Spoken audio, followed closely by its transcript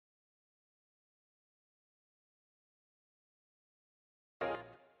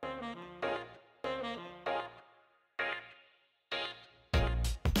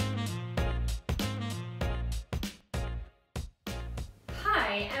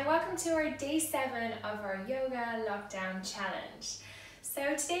Hi, and welcome to our day 7 of our yoga lockdown challenge.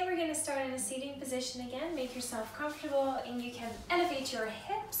 So today we're going to start in a seating position again. Make yourself comfortable and you can elevate your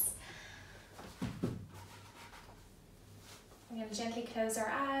hips. We're going to gently close our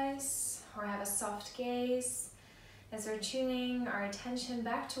eyes or have a soft gaze as we're tuning our attention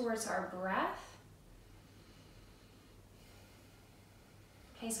back towards our breath.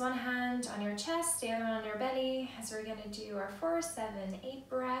 Place one hand on your chest, the other on your belly, as we're going to do our 4, 7, 8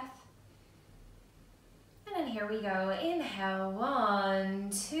 breath. And then here we go. Inhale,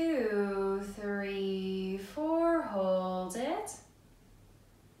 1, 2, 3, 4, hold it.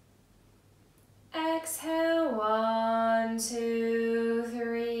 Exhale, 1, 2,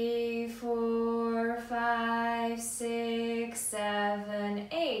 3, 4, 5, 6, 7,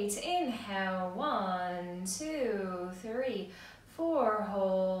 8. Inhale, 1, 2, 3, 4,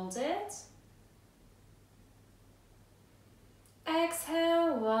 hold it.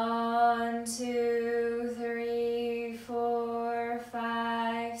 Exhale, 1, 2, 3, 4,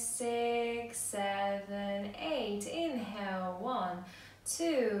 5, 6, 7, 8. Inhale, 1,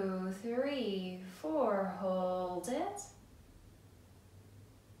 2, 3, 4, hold it.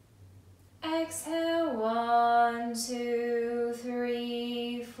 Exhale, 1, 2,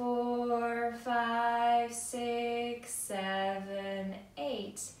 3, 4, 5, 6, 7,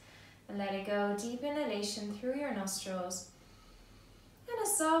 8. And let it go. Deep inhalation through your nostrils. And a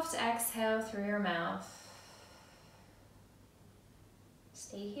soft exhale through your mouth.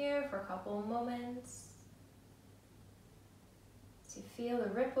 Stay here for a couple of moments. So you feel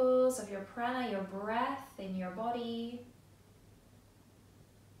the ripples of your prana, your breath in your body.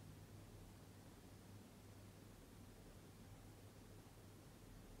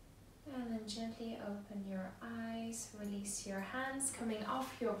 And then gently open your eyes, release your hands, coming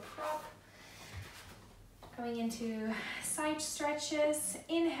off your prop. Coming into side stretches.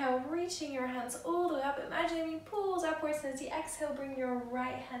 Inhale, reaching your hands all the way up. Imagine being pulled upwards. As you exhale, bring your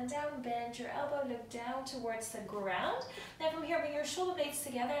right hand down, bend your elbow, look down towards the ground. Then from here, bring your shoulder blades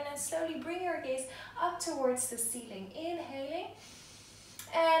together and then slowly bring your gaze up towards the ceiling. Inhaling.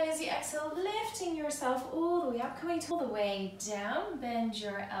 And as you exhale, lifting yourself all the way up, coming all the way down, bend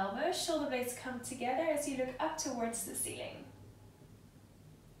your elbows, shoulder blades come together as you look up towards the ceiling.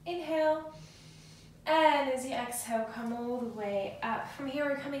 Inhale, and as you exhale, come all the way up. From here,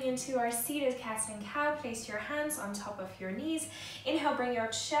 we're coming into our seated cat and cow. Place your hands on top of your knees. Inhale, bring your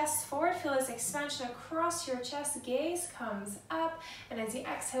chest forward. Feel this expansion across your chest. Gaze comes up, and as you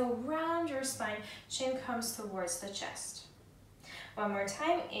exhale, round your spine, chin comes towards the chest. One more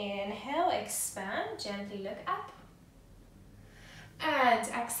time, inhale, expand, gently look up. And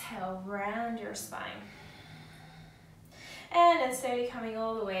exhale, round your spine. And then slowly coming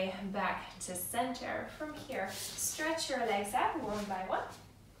all the way back to center. From here, stretch your legs out one by one.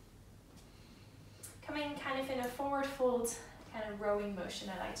 Coming kind of in a forward fold, kind of rowing motion,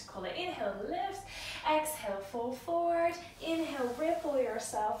 I like to call it. Inhale, lift. Exhale, fold forward. Inhale, ripple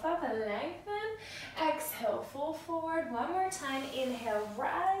yourself up and lengthen. Exhale, fold forward. One more time. Inhale,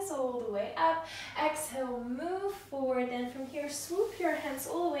 rise all the way up. Exhale, move forward. Then from here, swoop your hands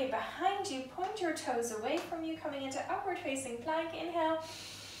all the way behind you. Point your toes away from you, coming into upward facing plank. Inhale.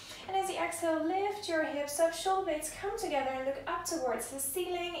 And as you exhale, lift your hips up. Shoulder blades come together and look up towards the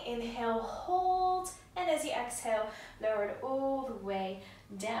ceiling. Inhale, hold. And as you exhale, lower it all the way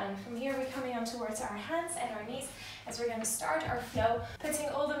down. From here, we're coming on towards our hands and our knees as we're going to start our flow, putting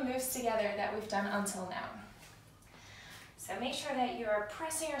all the moves together that we've done until now. So make sure that you're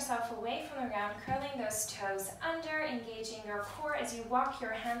pressing yourself away from the ground, curling those toes under, engaging your core as you walk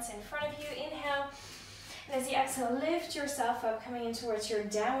your hands in front of you. Inhale. And as you exhale, lift yourself up, coming in towards your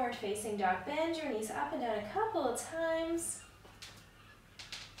downward facing dog. Bend your knees up and down a couple of times.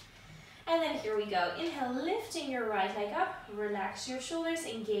 And then here we go. Inhale, lifting your right leg up. Relax your shoulders,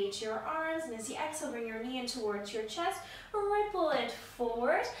 engage your arms. And as you exhale, bring your knee in towards your chest. Ripple it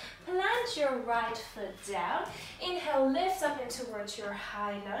forward. Plant your right foot down. Inhale, lift up in towards your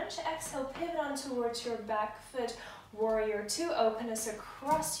high lunge. Exhale, pivot on towards your back foot. Warrior 2, openness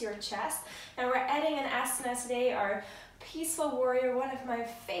across your chest. Now we're adding an asana today, our peaceful warrior. One of my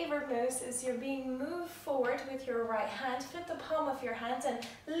favorite moves is you're being moved forward with your right hand. Flip the palm of your hand and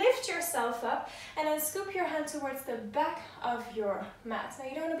lift yourself up and then scoop your hand towards the back of your mat. Now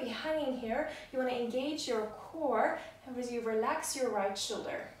you don't want to be hanging here. You want to engage your core as you relax your right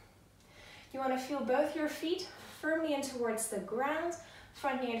shoulder. You want to feel both your feet firmly in towards the ground,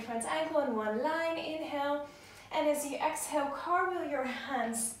 front knee and front ankle in one line. Inhale. And as you exhale, cartwheel your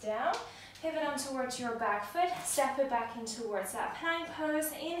hands down. Pivot on towards your back foot. Step it back in towards that plank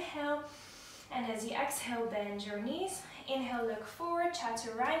pose. Inhale. And as you exhale, bend your knees. Inhale, look forward,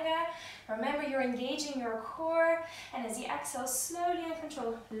 chaturanga. Remember, you're engaging your core. And as you exhale, slowly and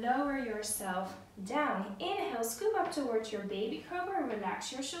controlled, lower yourself down. Inhale, scoop up towards your baby cobra,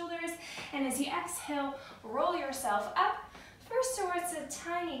 relax your shoulders. And as you exhale, roll yourself up. First towards a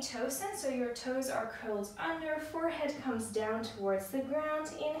tiny toe stand, so your toes are curled under, forehead comes down towards the ground.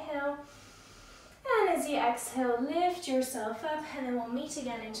 Inhale. And as you exhale, lift yourself up, and then we'll meet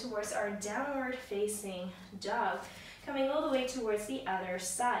again in towards our downward facing dog, coming all the way towards the other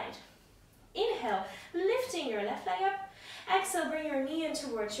side. Inhale, lifting your left leg up. Exhale, bring your knee in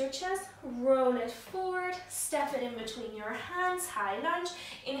towards your chest, roll it forward, step it in between your hands, high lunge.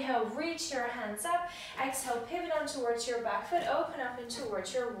 Inhale, reach your hands up. Exhale, pivot on towards your back foot, open up in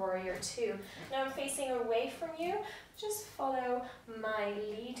towards your warrior two. Now I'm facing away from you, just follow my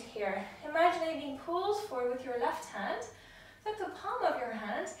lead here. Imagine being pulled forward with your left hand. Flip the palm of your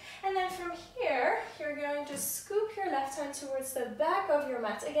hand, and then from here, you're going to scoop your left hand towards the back of your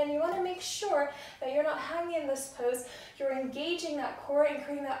mat. Again, you want to make sure that you're not hanging in this pose. You're engaging that core and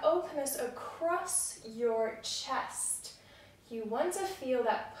creating that openness across your chest. You want to feel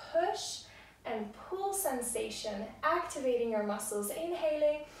that push and pull sensation, activating your muscles.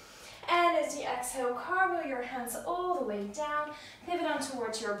 Inhaling. And as you exhale, cartwheel your hands all the way down. Pivot on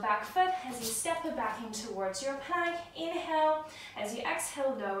towards your back foot as you step it back in towards your plank. Inhale. As you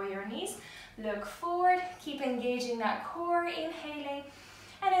exhale, lower your knees. Look forward. Keep engaging that core. Inhaling.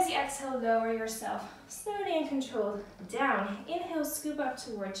 And as you exhale, lower yourself slowly and controlled down. Inhale, scoop up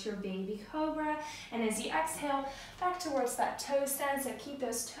towards your baby cobra. And as you exhale, back towards that toe stand. So keep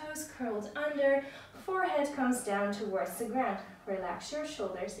those toes curled under. Forehead comes down towards the ground. Relax your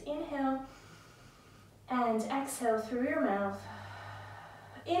shoulders. Inhale. And exhale through your mouth.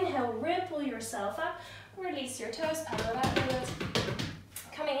 Inhale, ripple yourself up. Release your toes, pedal backwards.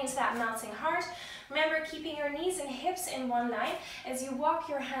 Coming into that melting heart. Remember, keeping your knees and hips in one line. As you walk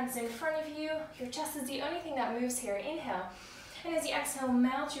your hands in front of you, your chest is the only thing that moves here. Inhale. And as you exhale,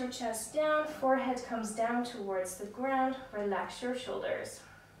 melt your chest down. Forehead comes down towards the ground. Relax your shoulders.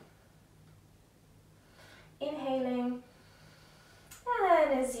 Inhaling.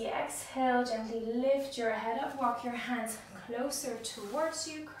 And as you exhale, gently lift your head up. Walk your hands closer towards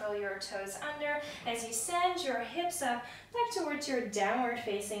you. Curl your toes under. As you send your hips up, back towards your downward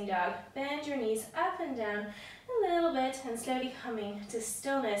facing dog. Bend your knees up and down a little bit and slowly coming to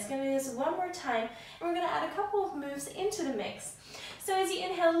stillness. Going to do this one more time. And we're going to add a couple of moves into the mix. So as you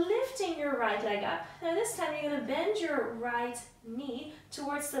inhale, lifting your right leg up. Now this time you're going to bend your right knee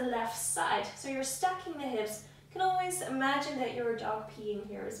towards the left side. So you're stacking the hips. You can always imagine that you're a dog peeing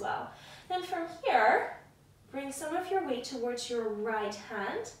here as well. Then from here, bring some of your weight towards your right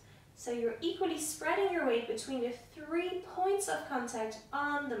hand. So you're equally spreading your weight between the 3 points of contact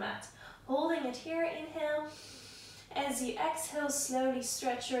on the mat. Holding it here, inhale. As you exhale, slowly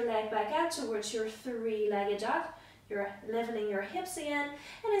stretch your leg back out towards your three-legged dog. You're leveling your hips again.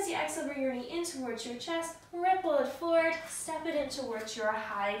 And as you exhale, bring your knee in towards your chest. Ripple it forward. Step it in towards your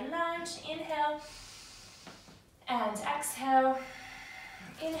high lunge. Inhale. And exhale.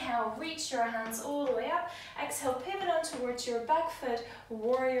 Inhale, reach your hands all the way up. Exhale, pivot on towards your back foot.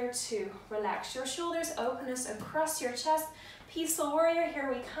 Warrior two. Relax your shoulders. Openness across your chest. Peaceful warrior, here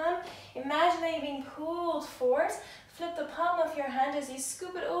we come. Imagine that you're being pulled forward. Flip the palm of your hand as you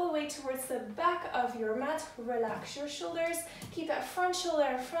scoop it all the way towards the back of your mat. Relax your shoulders. Keep that front shoulder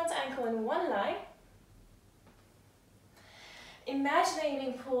and front ankle in one line. Imagine that you're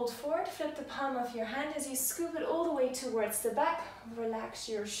being pulled forward. Flip the palm of your hand as you scoop it all the way towards the back. Relax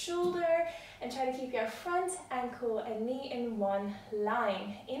your shoulder and try to keep your front ankle and knee in one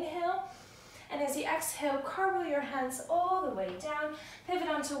line. Inhale. And as you exhale, cartwheel your hands all the way down. Pivot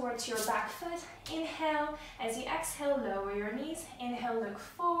on towards your back foot. Inhale. As you exhale, lower your knees. Inhale, look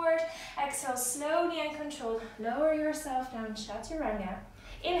forward. Exhale, slowly and controlled. Lower yourself down, chaturanga.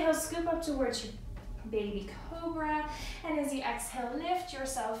 Inhale, scoop up towards your baby cobra. And as you exhale, lift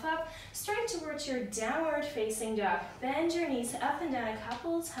yourself up. Straight towards your downward facing dog. Bend your knees up and down a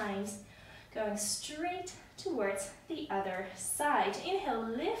couple times. Going straight towards the other side. Inhale,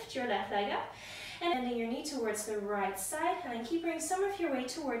 lift your left leg up and bending your knee towards the right side, and then keep bringing some of your weight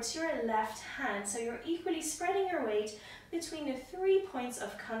towards your left hand. So you're equally spreading your weight between the 3 points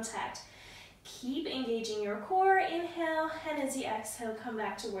of contact. Keep engaging your core. Inhale, and as you exhale, come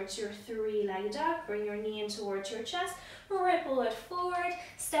back towards your three-legged dog. Bring your knee in towards your chest. Ripple it forward.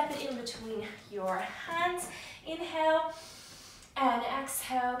 Step it in between your hands. Inhale. And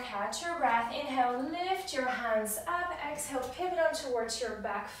exhale, catch your breath. Inhale, lift your hands up. Exhale, pivot on towards your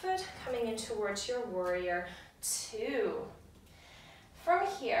back foot, coming in towards your warrior two. From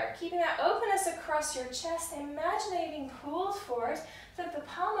here, keeping that openness across your chest, imagine it being pulled forward. Flip the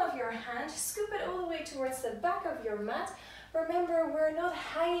palm of your hand, scoop it all the way towards the back of your mat. Remember, we're not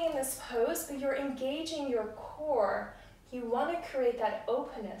hanging in this pose, but you're engaging your core. You want to create that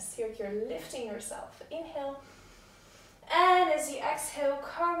openness. Here, you're lifting yourself. Inhale. And as you exhale,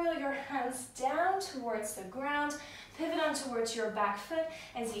 cartwheel your hands down towards the ground. Pivot on towards your back foot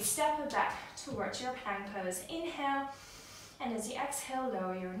as you step it back towards your plank pose. Inhale. And as you exhale,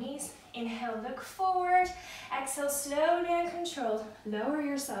 lower your knees. Inhale, look forward. Exhale, slowly and controlled. Lower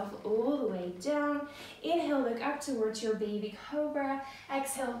yourself all the way down. Inhale, look up towards your baby cobra.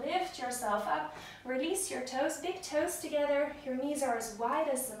 Exhale, lift yourself up. Release your toes, big toes together. Your knees are as wide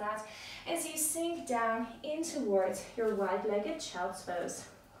as the mat. As you sink down in towards your wide-legged child's pose.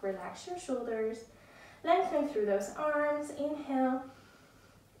 Relax your shoulders. Lengthen through those arms. Inhale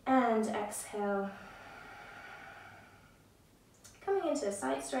and exhale. Coming into a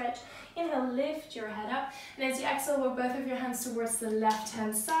side stretch. Inhale, lift your head up. And as you exhale, walk both of your hands towards the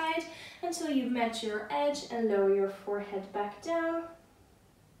left-hand side until you've met your edge and lower your forehead back down.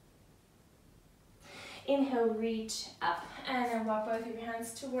 Inhale, reach up and then walk both of your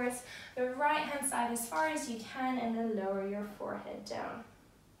hands towards the right-hand side as far as you can and then lower your forehead down.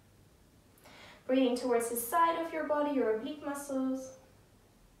 Breathing towards the side of your body, your oblique muscles.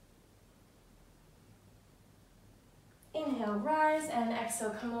 Inhale, rise, and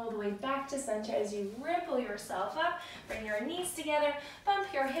exhale, come all the way back to center as you ripple yourself up. Bring your knees together, bump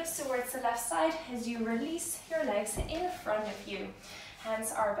your hips towards the left side as you release your legs in front of you.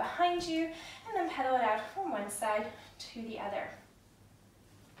 Hands are behind you, and then pedal it out from one side to the other.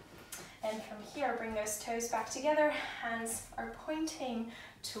 And from here, bring those toes back together. Hands are pointing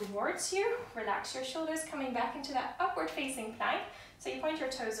towards you. Relax your shoulders, coming back into that upward facing plank. So you point your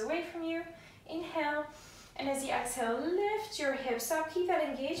toes away from you. Inhale. And as you exhale, lift your hips up. Keep that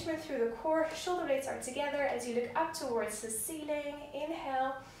engagement through the core. Shoulder blades are together as you look up towards the ceiling.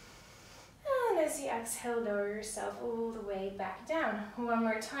 Inhale. And as you exhale, lower yourself all the way back down. One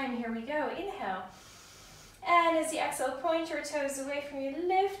more time. Here we go. Inhale. And as you exhale, point your toes away from you.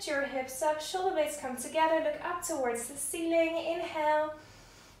 Lift your hips up. Shoulder blades come together. Look up towards the ceiling. Inhale.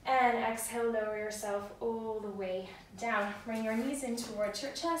 And exhale, lower yourself all the way down. Bring your knees in towards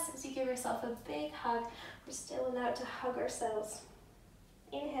your chest as you give yourself a big hug. We're still allowed to hug ourselves.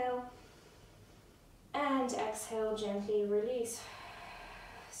 Inhale. And exhale, gently release.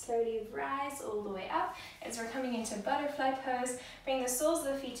 Slowly rise all the way up as we're coming into butterfly pose. Bring the soles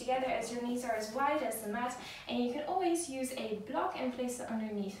of the feet together as your knees are as wide as the mat. And you can always use a block and place it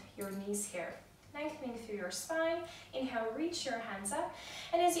underneath your knees here. Lengthening through your spine. Inhale, reach your hands up.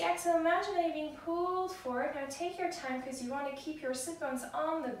 And as you exhale, imagine that you're being pulled forward. Now take your time because you want to keep your sit bones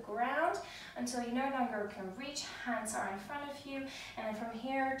on the ground until you no longer can reach. Hands are in front of you. And then from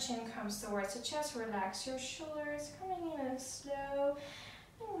here, chin comes towards the chest. Relax your shoulders, coming in a slow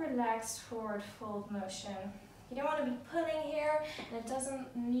and relaxed forward fold motion. You don't want to be pulling here, and it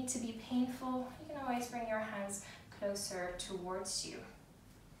doesn't need to be painful. You can always bring your hands closer towards you.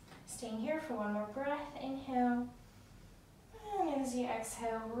 Staying here for one more breath. Inhale. And as you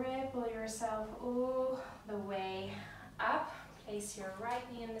exhale, ripple yourself all the way up. Place your right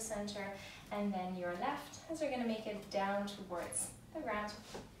knee in the center and then your left as we're going to make it down towards the ground.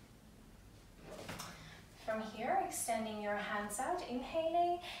 From here, extending your hands out,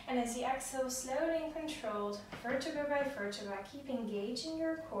 inhaling, and as you exhale, slowly and controlled, vertebra by vertebra, keep engaging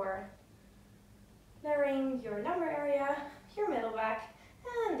your core. Lowering your lumbar area, your middle back,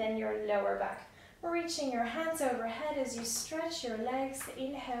 and then your lower back. Reaching your hands overhead as you stretch your legs.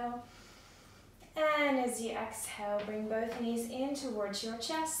 Inhale. And as you exhale, bring both knees in towards your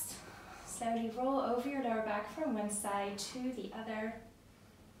chest. Slowly roll over your lower back from one side to the other.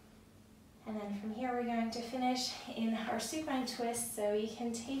 And then from here, we're going to finish in our supine twist. So you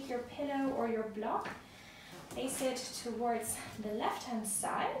can take your pillow or your block, place it towards the left-hand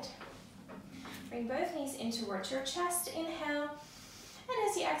side. Bring both knees in towards your chest. Inhale. And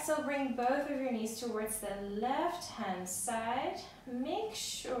as you exhale, bring both of your knees towards the left-hand side. Make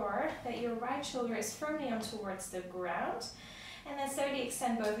sure that your right shoulder is firmly on towards the ground. And then slowly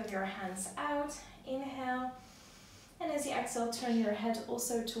extend both of your hands out. Inhale. And as you exhale, turn your head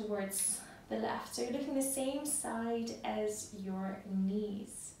also towards the left. So you're looking the same side as your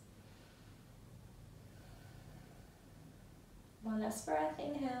knees. One last breath.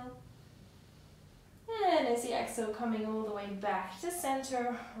 Inhale. And as you exhale, coming all the way back to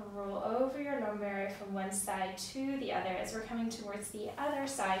center, roll over your lumbar area from one side to the other. As we're coming towards the other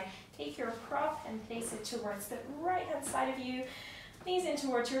side, take your prop and place it towards the right-hand side of you. Knees in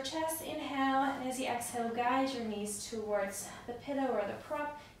towards your chest, inhale, and as you exhale, guide your knees towards the pillow or the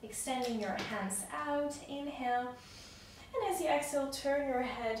prop, extending your hands out, inhale, and as you exhale, turn your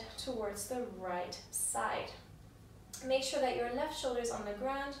head towards the right side. Make sure that your left shoulder is on the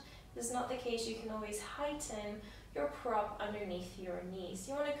ground. If this is not the case, you can always heighten your prop underneath your knees.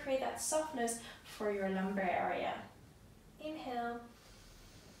 You want to create that softness for your lumbar area. Inhale,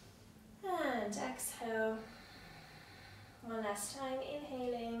 and exhale. One last time,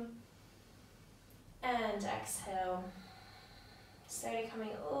 inhaling and exhale. Slowly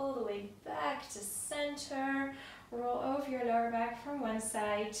coming all the way back to center. Roll over your lower back from one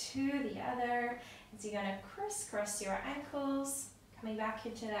side to the other. As you're going to crisscross your ankles, coming back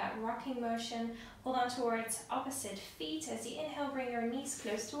into that rocking motion. Hold on towards opposite feet. As you inhale, bring your knees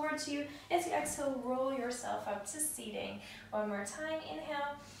close towards you. As you exhale, roll yourself up to seating. One more time,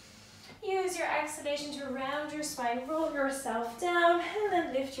 inhale. Use your exhalation to round your spine, roll yourself down, and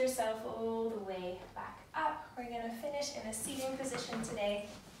then lift yourself all the way back up. We're going to finish in a seating position today.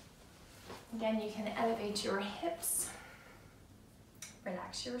 Again, you can elevate your hips,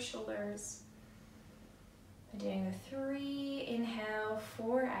 relax your shoulders. We're doing the 3, inhale,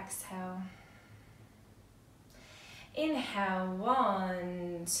 4, exhale. Inhale,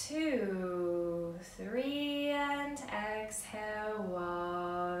 1, 2, 3, and exhale,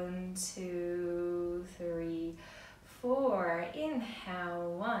 1, 2, 3, 4.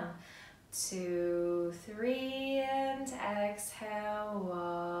 Inhale, 1, 2, 3, and exhale,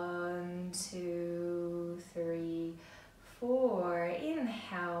 1, 2, 3, 4.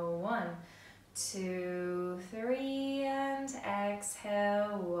 Inhale, 1, 2, 3, and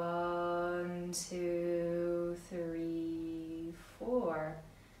exhale, 1, 2, 3, 4.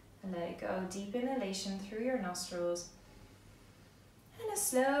 And let it go. Deep inhalation through your nostrils and a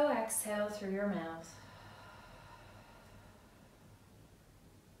slow exhale through your mouth.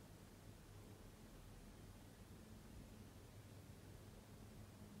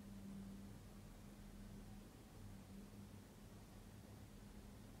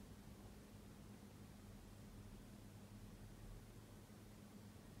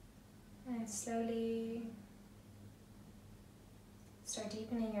 And slowly start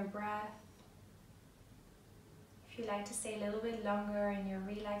deepening your breath. If you'd like to stay a little bit longer in your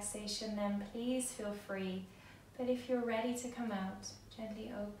relaxation, then please feel free. But if you're ready to come out,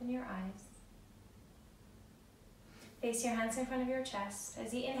 gently open your eyes. Place your hands in front of your chest.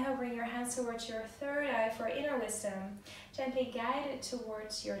 As you inhale, bring your hands towards your third eye for inner wisdom. Gently guide it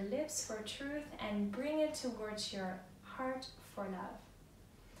towards your lips for truth and bring it towards your heart for love.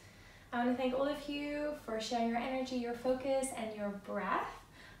 I want to thank all of you for sharing your energy, your focus, and your breath.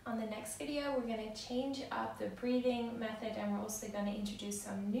 On the next video, we're going to change up the breathing method, and we're also going to introduce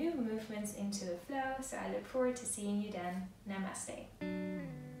some new movements into the flow. So I look forward to seeing you then. Namaste.